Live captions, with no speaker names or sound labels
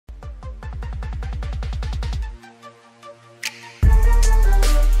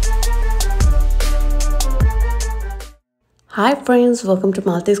Hi friends, welcome to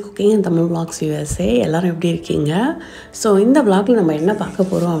Malathys Cooking and Tamil Vlogs USA. எல்லாரும் எப்படி இருக்கீங்க? So இந்த vlogல நம்ம என்ன பார்க்க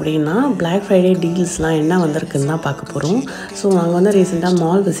போகிறோம் அப்படின்னா Black Friday டீல்ஸ்லாம் என்ன வந்திருக்குன்னு தான் பார்க்க போகிறோம். ஸோ நாங்கள் வந்து ரீசெண்டாக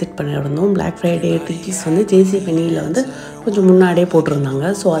மால் விசிட் பண்ணியிருந்தோம். Black Friday டீல்ஸ் வந்து JCPennyயில் வந்து கொஞ்சம் முன்னாடியே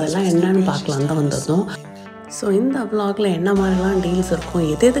போட்டிருந்தாங்க. ஸோ அதெல்லாம் என்னன்னு பார்க்கலாம் தான் வந்திருந்தோம். ஸோ இந்த vlogல என்ன மாதிரிலாம் டீல்ஸ் இருக்கும்,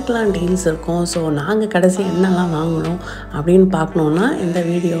 எதுக்கெல்லாம் டீல்ஸ் இருக்கும், ஸோ நாங்கள் கடைசி என்னெல்லாம் வாங்கணும் அப்படின்னு பார்க்கணுன்னா இந்த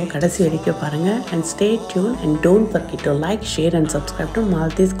வீடியோவை கடைசி வரைக்கும் பாருங்கள். And stay tune and don't forget to like, share and subscribe to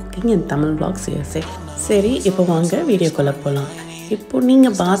Malathys Cooking and Tamil Vlogs USA. சரி, இப்போ வாங்க வீடியோக்குள்ளே போகலாம். இப்போது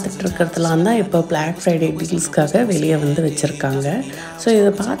நீங்கள் பார்த்துட்டு இருக்கிறதுலாம் தான் இப்போ Black Friday டீல்ஸ்க்காக வெளியே வந்து வச்சுருக்காங்க. ஸோ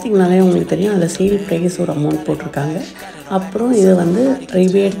இதை பார்த்திங்கனாலே உங்களுக்கு தெரியும், அதில் சேல் ப்ரைஸ் ஒரு அமௌண்ட் போட்டிருக்காங்க. அப்புறம் இது வந்து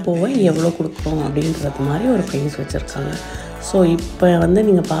ரிபேட் போக எவ்வளோ கொடுக்குறோம் அப்படின்றது மாதிரி ஒரு ப்ரைஸ் வச்சுருக்காங்க. ஸோ இப்போ வந்து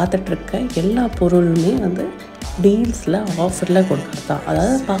நீங்கள் பார்த்துட்ருக்க எல்லா பொருளுமே வந்து டீல்ஸில் ஆஃபரில் கொடுக்குறது தான்.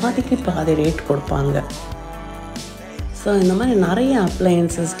 அதாவது பாதிக்கு பாதி ரேட் கொடுப்பாங்க. ஸோ இந்த மாதிரி நிறைய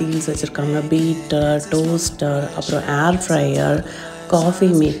அப்ளையன்சஸ் டீல்ஸ் வச்சுருக்காங்க. பீட்டர், டோஸ்டர், அப்புறம் ஏர் ஃப்ரையர், காஃபி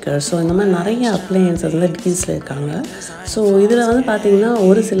மேக்கர். ஸோ இந்த மாதிரி நிறைய அப்ளையன்சஸ் வந்து டீல்ஸில் இருக்காங்க. ஸோ இதில் வந்து பார்த்திங்கன்னா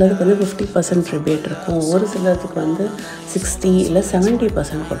ஒரு சிலருக்கு வந்து 50% ரிபேட் இருக்கும், ஒரு சிலருக்கு வந்து 60 இல்லை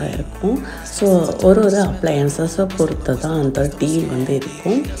 70% கூட இருக்கும். ஸோ ஒரு அப்ளையன்சஸை பொறுத்து தான் அந்த டீல் வந்து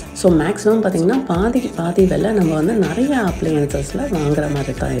இருக்கும். ஸோ மேக்ஸிமம் பார்த்திங்கன்னா பாதிக்கு பாதி விலை நம்ம வந்து நிறைய அப்ளையன்சஸில் வாங்குகிற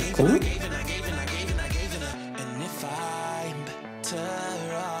மாதிரி தான் இருக்கும்.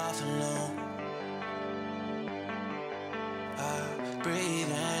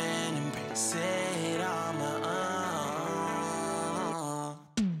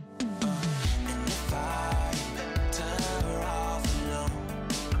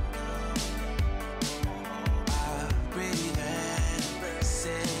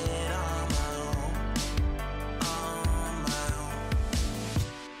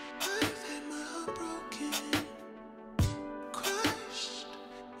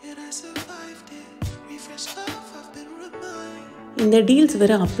 இந்த டீல்ஸ்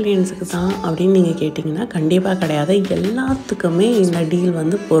வெறும் அப்ளையன்ஸுக்கு தான் அப்படின்னு நீங்கள் கேட்டிங்கன்னா கண்டிப்பாக கிடையாது. எல்லாத்துக்குமே இந்த டீல்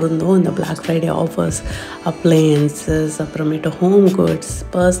வந்து பொருந்தும். இந்த Black Friday ஆஃபர்ஸ், அப்ளையன்ஸஸ், அப்புறமேட்டு home goods,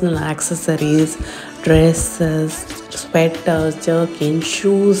 personal accessories, dresses, sweaters, jerkin,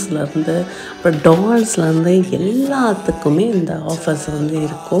 ஷூஸ்லேருந்து அப்புறம் டால்ஸ்லேருந்து எல்லாத்துக்குமே இந்த ஆஃபர்ஸ் வந்து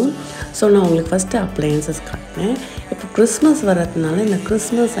இருக்கும். ஸோ நான் உங்களுக்கு ஃபஸ்ட்டு அப்ளையன்ஸஸ் காட்டினேன். இப்போ கிறிஸ்மஸ் வர்றதுனால இந்த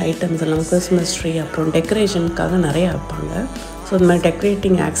கிறிஸ்மஸ் ஐட்டம்ஸ் எல்லாம், கிறிஸ்மஸ் ட்ரீ, அப்புறம் டெக்கரேஷனுக்காக நிறையா வைப்பாங்க. ஸோ இந்த மாதிரி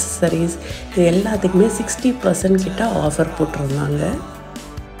டெக்கரேட்டிங் ஆக்சசரிஸ் இது எல்லாத்துக்குமே 60% கிட்ட ஆஃபர் போட்டிருந்தாங்க.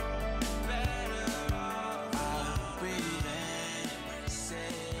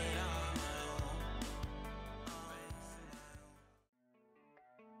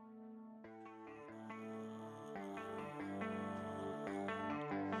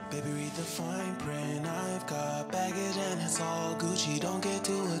 Baby, read the fine print. I've got baggage and it's all Gucci. Don't get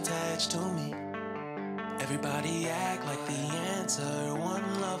too attached to me. Everybody act like the answer. One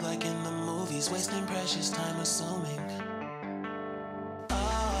love like in the movies. Wasting precious time assuming.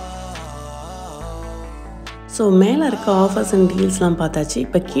 So மேலே இருக்க offers and டீல்ஸ்லாம் பார்த்தாச்சு.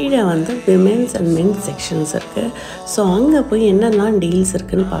 இப்போ கீழே வந்து women's and men's sections இருக்குது. So அங்கே போய் என்னெல்லாம் டீல்ஸ்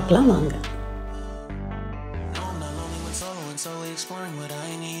இருக்குதுன்னு பார்க்கலாம் வாங்க.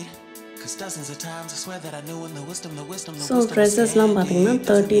 ஸோ ட்ரெஸ்ஸஸ்லாம் பார்த்திங்கன்னா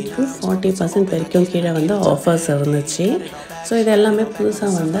 30 to 40% வரைக்கும் கீழே வந்து ஆஃபர்ஸ் இருந்துச்சு. ஸோ இது எல்லாமே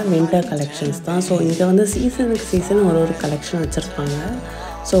புதுசாக வந்த வின்டர் கலெக்ஷன்ஸ் தான். ஸோ இங்கே வந்து சீசனுக்கு சீசன் ஒரு கலெக்ஷன் வச்சுருப்பாங்க.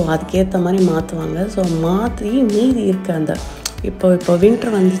 ஸோ அதுக்கேற்ற மாதிரி மாற்றுவாங்க. ஸோ மாற்றி மீதி இருக்க அந்த இப்போ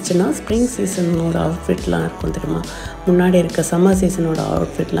வின்டர் வந்துச்சுன்னா ஸ்ப்ரிங் சீசனோட அவுட்ஃபிட்லாம் இருக்கும் தெரியுமா, முன்னாடி இருக்க சம்மர் சீசனோட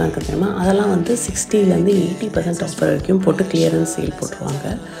அவுட்ஃபிட்லாம் இருக்கும் தெரியுமா, அதெல்லாம் வந்து 60% 80% ஆஃபர் வரைக்கும் போட்டு கிளியரன்ஸ் சேல்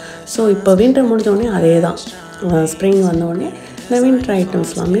போட்டுருவாங்க. ஸோ இப்போ வின்டர் முடிஞ்சோடனே அதே தான், ஸ்ப்ரிங் வந்தோடனே இந்த வின்டர்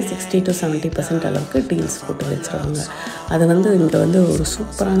ஐட்டம்ஸ் எல்லாமே 60 to 70% அளவுக்கு டீல்ஸ் போட்டு வச்சுருவாங்க. அது வந்து இங்கே வந்து ஒரு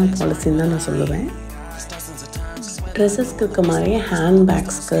சூப்பரான பாலிசின்னு தான் நான் சொல்லுவேன். ட்ரெஸ்ஸஸ்க்கு இருக்க மாதிரியே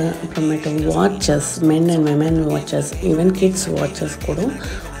ஹேண்ட்பேக்ஸ்க்கு, அப்புறமேட்டு watches, men and women watches, even kids watches கூட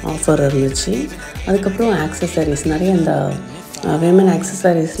ஆஃபர் இருந்துச்சு. அதுக்கப்புறம் ஆக்சசரிஸ் நிறைய இந்த விமென்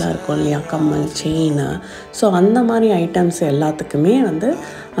ஆக்சசரிஸ்லாம் இருக்கும் இல்லையா, கம்மல், செயின், ஸோ அந்த மாதிரி ஐட்டம்ஸ் எல்லாத்துக்குமே வந்து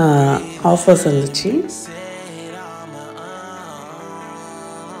ஆஃபர்ஸ் இருந்துச்சு.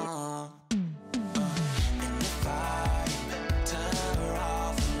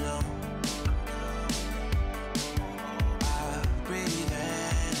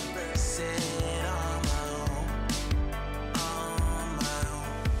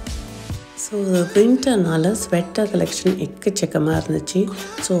 ஸோ வின்டர்னால ஸ்வெட்டர் கலெக்ஷன் எக்கச்சக்கமாக இருந்துச்சு.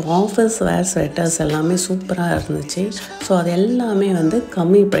 ஸோ ஆஃபர்ஸ் வேர் ஸ்வெட்டர்ஸ் எல்லாமே சூப்பராக இருந்துச்சு. ஸோ அது எல்லாமே வந்து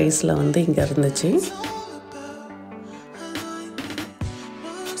கம்மி ப்ரைஸில் வந்து இங்கே இருந்துச்சு.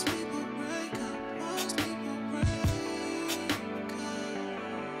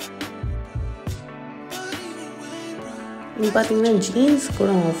 இங்கே பார்த்தீங்கன்னா ஜீன்ஸ்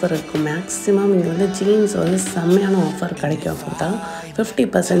கூட ஆஃபர் இருக்கும். மேக்ஸிமம் இங்கே வந்து ஜீன்ஸ் வந்து செம்மையான ஆஃபர் கிடைக்கும். அப்படின்னா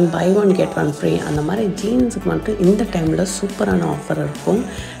 50% by one get one free அந்த மாதிரி ஜீன்ஸுக்கு மட்டும் இந்த டைமில் சூப்பரான ஆஃபர் இருக்கும்.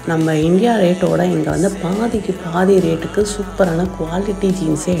 நம்ம இந்தியா ரேட்டோட இங்கே வந்து பாதிக்கு பாதி ரேட்டுக்கு சூப்பரான குவாலிட்டி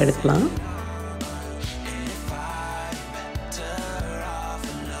ஜீன்ஸே எடுக்கலாம்.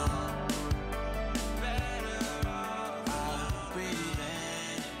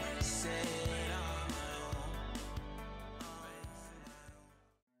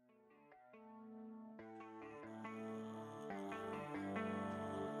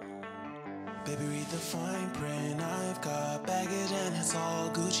 Baby, read the fine print. I've got baggage and it's all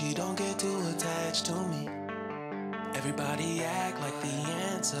Gucci. Don't get too attached to me. Everybody act like the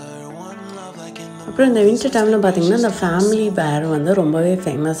answer. One love like in the அப்புறம் இந்த வின்டர் டைமில் பார்த்திங்கன்னா இந்த ஃபேமிலி வேர் வந்து ரொம்பவே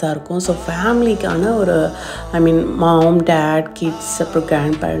ஃபேமஸாக இருக்கும். ஸோ ஃபேமிலிக்கான ஒரு மாம், டேட், கிட்ஸ், அப்புறம்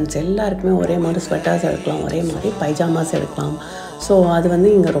கிராண்ட் பேரண்ட்ஸ் எல்லாருக்குமே ஒரே மாதிரி ஸ்வெட்டர்ஸ் எடுக்கலாம், ஒரே மாதிரி பைஜாமாஸ் எடுக்கலாம். ஸோ அது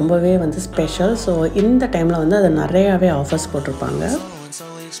வந்து இங்கே ரொம்பவே வந்து ஸ்பெஷல். ஸோ இந்த டைமில் வந்து அது நிறையாவே ஆஃபர்ஸ் போட்டிருப்பாங்க.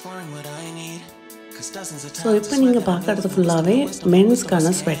 ஸோ இப்போ நீங்கள் பார்க்குறது ஃபுல்லாகவே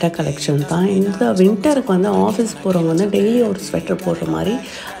மென்ஸ்க்கான ஸ்வெட்டர் கலெக்ஷன் தான். இந்த வின்டருக்கு வந்து ஆஃபீஸ் போகிறவங்க வந்து டெய்லி ஒரு ஸ்வெட்டர் போடுற மாதிரி,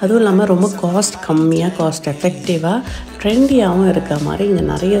 அதுவும் இல்லாமல் ரொம்ப காஸ்ட் கம்மியாக, காஸ்ட் எஃபெக்டிவாக, ட்ரெண்டியாகவும் இருக்கிற மாதிரி இங்கே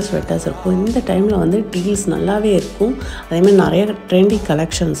நிறைய ஸ்வெட்டர்ஸ் இருக்கும். இந்த டைமில் வந்து டீல்ஸ் நல்லாவே இருக்கும். அதேமாதிரி நிறைய ட்ரெண்டி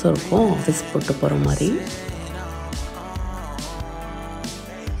கலெக்ஷன்ஸும் இருக்கும் ஆஃபீஸ் போட்டு போகிற மாதிரி.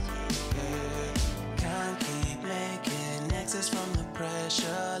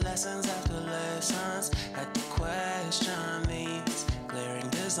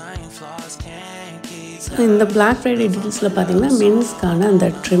 இந்த பிளாக் ஃப்ரைடே டீல்ஸில் பார்த்திங்கன்னா மென்ஸ்க்கான அந்த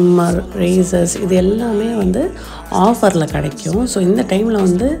ட்ரிம்மர், ரேசர்ஸ் இது எல்லாமே வந்து ஆஃபரில் கிடைக்கும். ஸோ இந்த டைமில்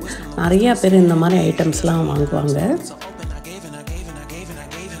வந்து நிறையா பேர் இந்த மாதிரி ஐட்டம்ஸ்லாம் வாங்குவாங்க.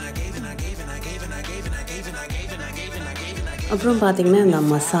 அப்புறம் பார்த்திங்கன்னா இந்த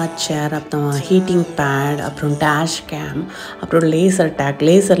மசாஜ் சேர், அப்புறம் ஹீட்டிங் பேட், அப்புறம் டேஷ் கேம், அப்புறம் லேசர் டேக்,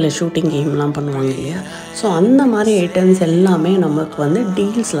 லேசரில் ஷூட்டிங் கேம்லாம் பண்ணுவாங்க இல்லையா. ஸோ அந்த மாதிரி ஐட்டம்ஸ் எல்லாமே நமக்கு வந்து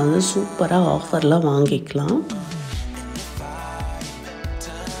டீல்ஸில் வந்து சூப்பராக ஆஃபரில் வாங்கிக்கலாம்.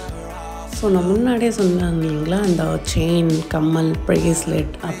 ஸோ நான் முன்னாடியே சொன்னேன் இல்லைங்களா, இந்த செயின், கம்மல்,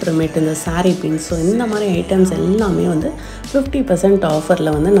 ப்ரேஸ்லெட், அப்புறமேட்டு இந்த சாரீ பின்ஸ், ஸோ இந்த மாதிரி ஐட்டம்ஸ் எல்லாமே வந்து 50%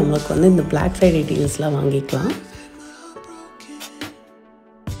 ஆஃபரில் வந்து நம்மளுக்கு வந்து இந்த பிளாக் ஃப்ரைடே டீல்ஸில் வாங்கிக்கலாம்.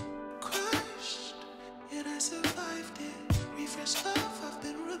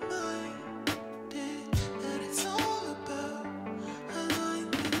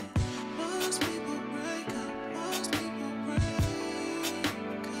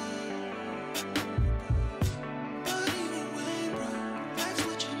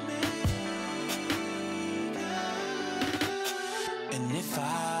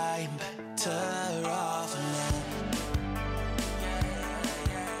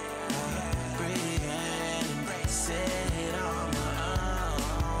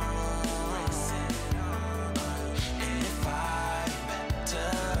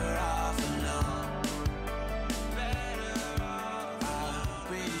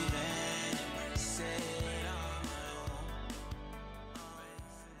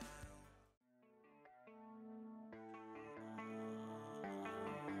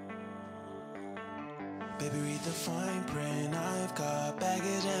 Baby, read the fine print. I've got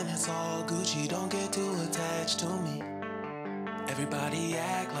baggage and it's all Gucci. Don't get too attached to me. Everybody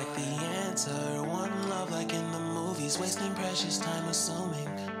act like the answer. One love like in the movies. Wasting precious time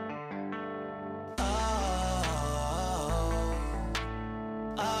assuming.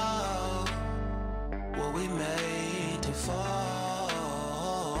 What we made to fall.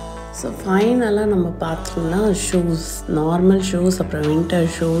 So ஃபைனலாக நம்ம பார்த்தோம்னா shoes, normal shoes, அப்புறம் winter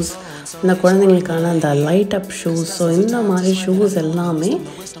shoes, இந்த குழந்தைங்களுக்கான அந்த light அப் shoes, so இந்த மாதிரி shoes எல்லாமே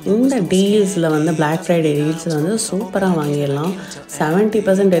இந்த டீல்ஸில் வந்து பிளாக் ஃப்ரைடே டீல்ஸில் வந்து சூப்பராக வாங்கிடலாம்.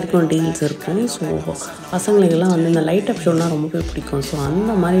 70% வரைக்கும் டீல்ஸ் இருக்கும். ஸோ பசங்களுக்கெல்லாம் வந்து இந்த லைட் அப் ஷூனால் ரொம்பவே பிடிக்கும். ஸோ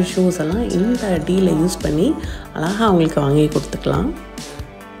அந்த மாதிரி ஷூஸ் எல்லாம் இந்த டீலை யூஸ் பண்ணி அழகாக அவங்களுக்கு வாங்கி கொடுத்துக்கலாம்.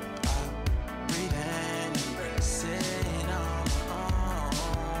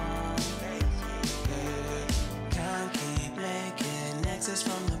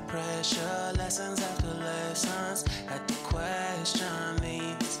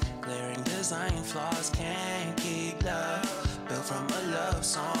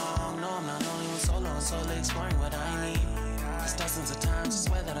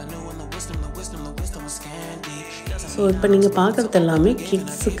 ஸோ இப்போ நீங்கள் பார்க்குறது எல்லாமே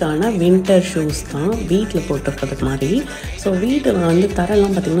கிட்ஸுக்கான வின்டர் ஷூஸ் தான், வீட்டில் போட்டுருக்கிறது மாதிரி. ஸோ வீட்டில் வந்து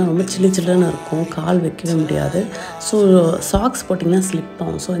தரெல்லாம் பார்த்திங்கன்னா ரொம்ப சில்லு சில்லுன்னு இருக்கும், கால் வைக்கவே முடியாது. ஸோ சாக்ஸ் போட்டிங்கன்னா ஸ்லிப்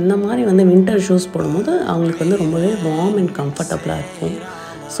ஆகும். ஸோ இந்த மாதிரி வந்து வின்டர் ஷூஸ் போடும்போது அவங்களுக்கு வந்து ரொம்பவே வார்ம் அண்ட் கம்ஃபர்டபுளாக இருக்கும்.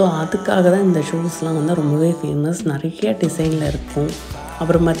 ஸோ அதுக்காக தான் இந்த ஷூஸ்லாம் வந்து ரொம்பவே ஃபேமஸ். நிறைய டிசைனில் இருக்கும்.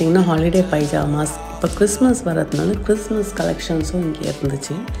 அப்புறம் பார்த்திங்கன்னா ஹாலிடே பைஜாமாஸ், இப்போ கிறிஸ்மஸ் வரதுனால கிறிஸ்மஸ் கலெக்ஷன்ஸும் இங்கே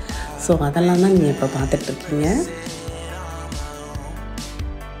இருந்துச்சு. ஸோ அதெல்லாம் தான் நீங்கள் இப்போ பார்த்துட்ருக்கீங்க.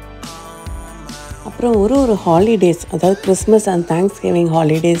 அப்புறம் ஒரு ஹாலிடேஸ், அதாவது கிறிஸ்மஸ் அண்ட் தேங்க்ஸ்கிவிங்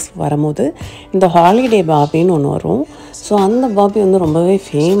ஹாலிடேஸ் வரும்போது இந்த ஹாலிடே பாபின்னு ஒன்று வரும். ஸோ அந்த பாபி வந்து ரொம்பவே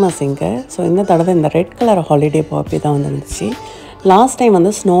ஃபேமஸ் இங்கே. ஸோ இந்த தடவை இந்த ரெட் கலர் ஹாலிடே பாபி தான் வந்து இருந்துச்சு. லாஸ்ட் டைம்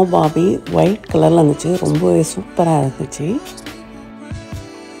வந்து ஸ்னோ பாபி ஒயிட் கலரில் இருந்துச்சு, ரொம்பவே சூப்பராக இருந்துச்சு.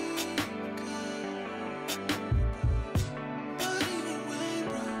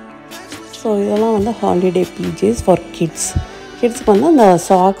 ஸோ இதெல்லாம் வந்து ஹாலிடே பீஜஸ் ஃபார் கிட்ஸ்க்கு வந்து அந்த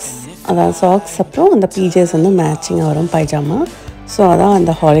சாக்ஸ், அதாவது சாக்ஸ் அப்புறம் அந்த பீஜஸ் வந்து மேட்சிங்காக வரும் பைஜாமா. ஸோ அதான்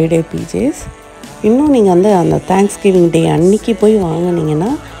அந்த ஹாலிடே பீஜஸ். இன்னும் நீங்கள் வந்து அந்த தேங்க்ஸ்கிவிங் டே அன்றைக்கி போய் வாங்கினீங்கன்னா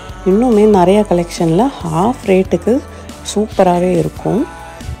இன்னுமே நிறையா கலெக்ஷனில் ஹாஃப் ரேட்டுக்கு சூப்பராகவே இருக்கும்.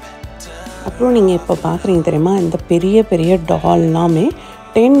 அப்புறம் நீங்கள் இப்போ பார்க்குறீங்க தெரியுமா, இந்த பெரிய பெரிய டால்லாமே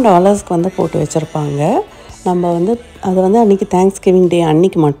 $10 வந்து போட்டு வச்சுருப்பாங்க. நம்ம வந்து அது வந்து அன்றைக்கி தேங்க்ஸ்கிவிங் டே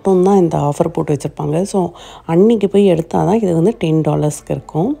அன்றைக்கி மட்டும்தான் இந்த ஆஃபர் போட்டு வச்சுருப்பாங்க. ஸோ அன்றைக்கி போய் எடுத்தால் தான் இது வந்து $10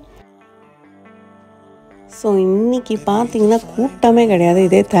 இருக்கும். ஸோ இன்றைக்கி பார்த்திங்கன்னா கூட்டமே கிடையாது.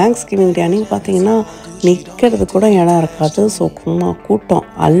 இதே தேங்க்ஸ்கிவிங் டே அன்றைக்கி பார்த்திங்கன்னா நிற்கிறது கூட இடம் இருக்காது. ஸோ கூட்டம்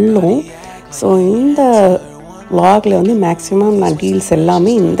அள்ளும். ஸோ இந்த வாகில் வந்து மேக்ஸிமம் நான் டீல்ஸ்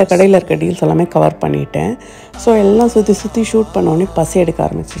எல்லாமே இந்த கடையில் இருக்க டீல்ஸ் எல்லாமே கவர் பண்ணிட்டேன். ஸோ எல்லாம் சுற்றி ஷூட் பண்ணோடனே பசி எடுக்க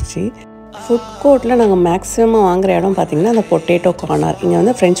ஆரம்பிச்சிச்சு. ஃபுட் கோர்ட்டில் நாங்கள் மேக்ஸிமம் வாங்குகிற இடம் பார்த்திங்கன்னா அந்த பொட்டேட்டோ கார்னர். இங்கே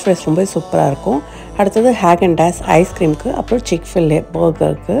வந்து ஃப்ரெஞ்ச் ஃப்ரைஸ் ரொம்ப சூப்பராக இருக்கும். அடுத்தது ஹேக் அண்ட் டேஸ் ஐஸ்கிரீமுக்கு, அப்புறம் சிக்ஃபில்லே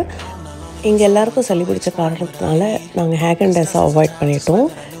பர்கருக்கு. இங்கே எல்லாேருக்கும் சளி பிடிச்ச காரணத்தினால நாங்கள் ஹேக் அண்ட் டேஸை அவாய்ட் பண்ணிட்டோம்.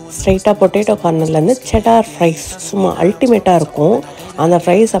 ஸ்ட்ரைட்டாக பொட்டேட்டோ கார்னர்லேருந்து செடார் ஃப்ரைஸ் சும்மா அல்டிமேட்டாக இருக்கும். அந்த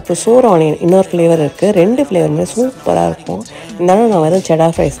ஃப்ரைஸ் அப்புறம் சோர் ஆனியன் இன்னொரு ஃப்ளேவர் இருக்குது. 2 ஃப்ளேவருமே சூப்பராக இருக்கும். இருந்தாலும் நான் வெறும்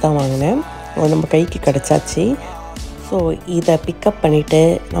செடார் ஃப்ரைஸ் தான் வாங்கினேன். நம்ம கைக்கு கிடச்சாச்சு. ஸோ இதை பிக்கப் பண்ணிவிட்டு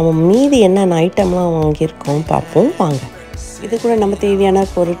நம்ம மீதி என்னென்ன ஐட்டம்லாம் வாங்கியிருக்கோம் பார்ப்போம் வாங்க. இது கூட நம்ம தேவையான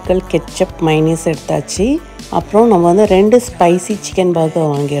பொருட்கள் கெச்சப் மைனீஸ் எடுத்தாச்சு. அப்புறம் நம்ம வந்து 2 ஸ்பைசி சிக்கன் பர்கர்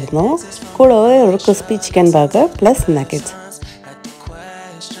வாங்கியிருந்தோம். கூடவே ஒரு crispy chicken burger plus nuggets.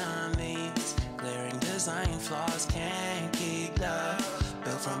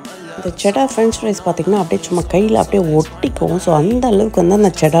 இந்த செடார் ஃப்ரெஞ்ச் ஃப்ரைஸ் பார்த்திங்கன்னா அப்படியே சும்மா கையில் அப்படியே ஒட்டிக்கும். ஸோ அந்த அளவுக்கு வந்து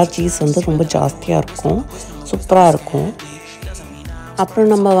அந்த செடார் சீஸ் வந்து ரொம்ப ஜாஸ்தியாக இருக்கும், சூப்பராக இருக்கும். அப்புறம்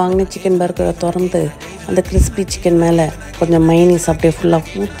நம்ம வாங்கின சிக்கன் பர்கரை திறந்து அந்த கிறிஸ்பி சிக்கன் மேலே கொஞ்சம் மைனீஸ் அப்படியே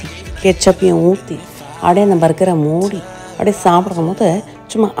ஃபுல்லாக ஊற்றி கெச்சப்பையும் ஊற்றி அப்படியே அந்த பர்கரை மூடி அப்படியே சாப்பிடும் போது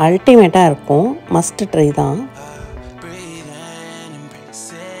சும்மா அல்டிமேட்டாக இருக்கும். மஸ்ட் ட்ரை தான்.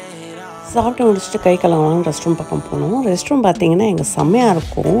 சாப்பிட்டு முடிச்சுட்டு கை கழுவலாம் ரெஸ்ட் ரூம் பக்கம் போனோம். ரெஸ்ட் ரூம் பார்த்திங்கன்னா எங்கள் செம்மையாக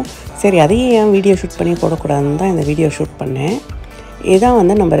இருக்கும். சரி அதையே ஏன் வீடியோ ஷூட் பண்ணி போடக்கூடாதுன்னு தான் இந்த வீடியோ ஷூட் பண்ணேன். இதுதான்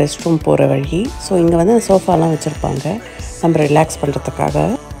வந்து நம்ம ரெஸ்ட் ரூம் போகிற வழி. ஸோ இங்கே வந்து சோஃபாலாம் வச்சுருப்பாங்க நம்ம ரிலாக்ஸ் பண்ணுறதுக்காக.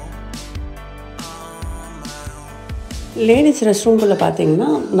 லேடிஸ் ரெஸ்ட் ரூம்குள்ளே பார்த்திங்கன்னா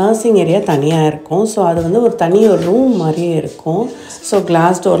நர்சிங் ஏரியா தனியாக இருக்கும். ஸோ அது வந்து ஒரு தனி ஒரு ரூம் மாதிரியே இருக்கும். ஸோ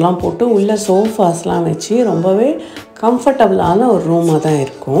கிளாஸ் டோர்லாம் போட்டு உள்ளே சோஃபாஸ்லாம் வச்சு ரொம்பவே கம்ஃபர்டபுளான ஒரு ரூமாக தான்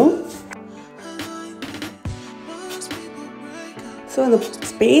இருக்கும். ஸோ அந்த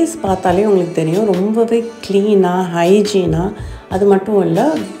ஸ்பேஸ் பார்த்தாலே உங்களுக்கு தெரியும், ரொம்பவே க்ளீனாக ஹைஜீனாக. அது மட்டும் இல்லை,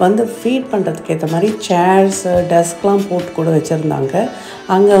 வந்து ஃபீட் பண்ணுறதுக்கு ஏற்ற மாதிரி சேர்ஸு டெஸ்க்லாம் போட்டு கூட வச்சுருந்தாங்க.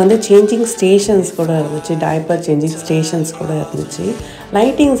 அங்கே வந்து சேஞ்சிங் ஸ்டேஷன்ஸ் கூட இருந்துச்சு, டைப்பர் சேஞ்சிங் ஸ்டேஷன்ஸ் கூட இருந்துச்சு.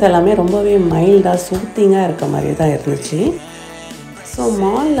 லைட்டிங்ஸ் எல்லாமே ரொம்பவே மைல்டாக சூத்திங்காக இருக்க மாதிரி தான் இருந்துச்சு. ஸோ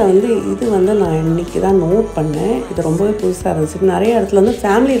மாலில் வந்து இது வந்து நான் இன்றைக்கி தான் நோட் பண்ணேன். இது ரொம்பவே புதுசாக இருந்துச்சு. நிறைய இடத்துல வந்து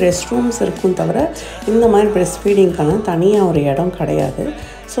ஃபேமிலி ரெஸ்ட் ரூம்ஸ் இருக்கும், தவிர இந்த மாதிரி ப்ரெஸ்ட் ஃபீடிங்க்கான தனியாக ஒரு இடம் கிடையாது.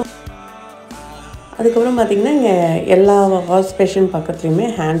 ஸோ அதுக்கப்புறம் பார்த்திங்கன்னா இங்கே எல்லா வாஷ் பேஷன் பக்கத்துலேயுமே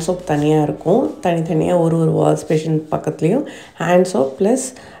ஹேண்ட் சோப் தனியாக இருக்கும். தனித்தனியாக ஒரு வாஷ் பேஷன் பக்கத்துலேயும் ஹேண்ட் சோப் ப்ளஸ்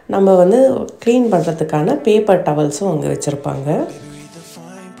நம்ம வந்து க்ளீன் பண்ணுறதுக்கான பேப்பர் டவல்ஸும் அங்கே வச்சுருப்பாங்க.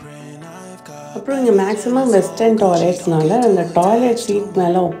 அப்புறம் இங்கே மேக்ஸிமம் வெஸ்டர்ன் டாய்லெட்ஸ்னால அந்த டாய்லெட் சீட்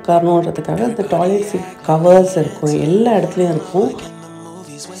மேலே உட்காரணுன்றதுக்காக அந்த டாய்லெட் சீட் கவர்ஸ் இருக்கும், எல்லா இடத்துலையும் இருக்கும்.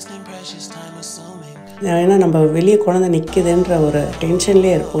 ஏன்னா நம்ம வெளியே குழந்தை நிற்கிதுன்ற ஒரு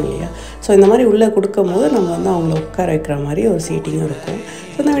டென்ஷன்லேயே இருக்கும் இல்லையா. ஸோ இந்த மாதிரி உள்ளே கொடுக்கும் போது நம்ம வந்து அவங்கள உட்கார வைக்கிற மாதிரி ஒரு சீட்டிங்கும் இருக்கும்.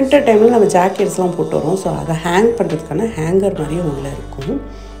 ஸோ இந்த வின்டர் டைமில் நம்ம ஜாக்கெட்ஸ்லாம் போட்டு வரோம். ஸோ அதை ஹேங் பண்ணுறதுக்கான ஹேங்கர் மாதிரியும் உள்ளே இருக்கும்.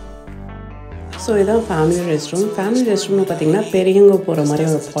 ஸோ இதான் family rest room. Family rest ரூம்னு பார்த்திங்கன்னா பெரியவங்க போகிற மாதிரி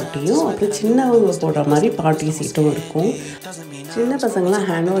ஒரு பார்ட்டியும் அப்புறம் சின்னவங்க போடுற மாதிரி பார்ட்டி சீட்டும் இருக்கும். சின்ன பசங்களாம்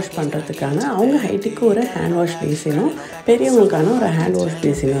ஹேண்ட் வாஷ் பண்ணுறதுக்கான அவங்க ஹைட்டுக்கு ஒரு ஹேண்ட் வாஷ் பேசினும் பெரியவங்களுக்கான ஒரு ஹேண்ட் வாஷ்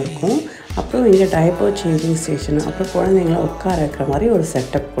பேசினும் இருக்கும். அப்புறம் இங்கே டைப்பர் சேஞ்சிங் ஸ்டேஷன் அப்புறம் குழந்தைங்கள உட்கார இருக்கிற மாதிரி ஒரு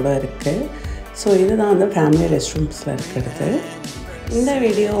செட்டப் கூட இருக்குது. ஸோ இதுதான் வந்து ஃபேமிலி ரெஸ்ட் ரூம்ஸில் இருக்கிறது. இந்த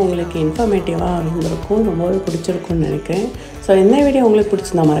வீடியோ உங்களுக்கு இன்ஃபர்மேட்டிவாக இருந்திருக்கும், ரொம்பவே பிடிச்சிருக்குன்னு நினைக்கிறேன். ஸோ இந்த வீடியோ உங்களுக்கு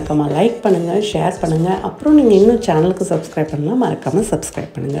பிடிச்சிருந்தா மறக்காமல் லைக் பண்ணுங்கள், ஷேர் பண்ணுங்கள். அப்புறம் நீங்கள் இன்னும் சேனலுக்கு சப்ஸ்கிரைப் பண்ணலாம், மறக்காமல்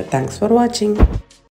சப்ஸ்கிரைப் பண்ணுங்கள். தேங்க்ஸ் ஃபார் வாட்சிங்.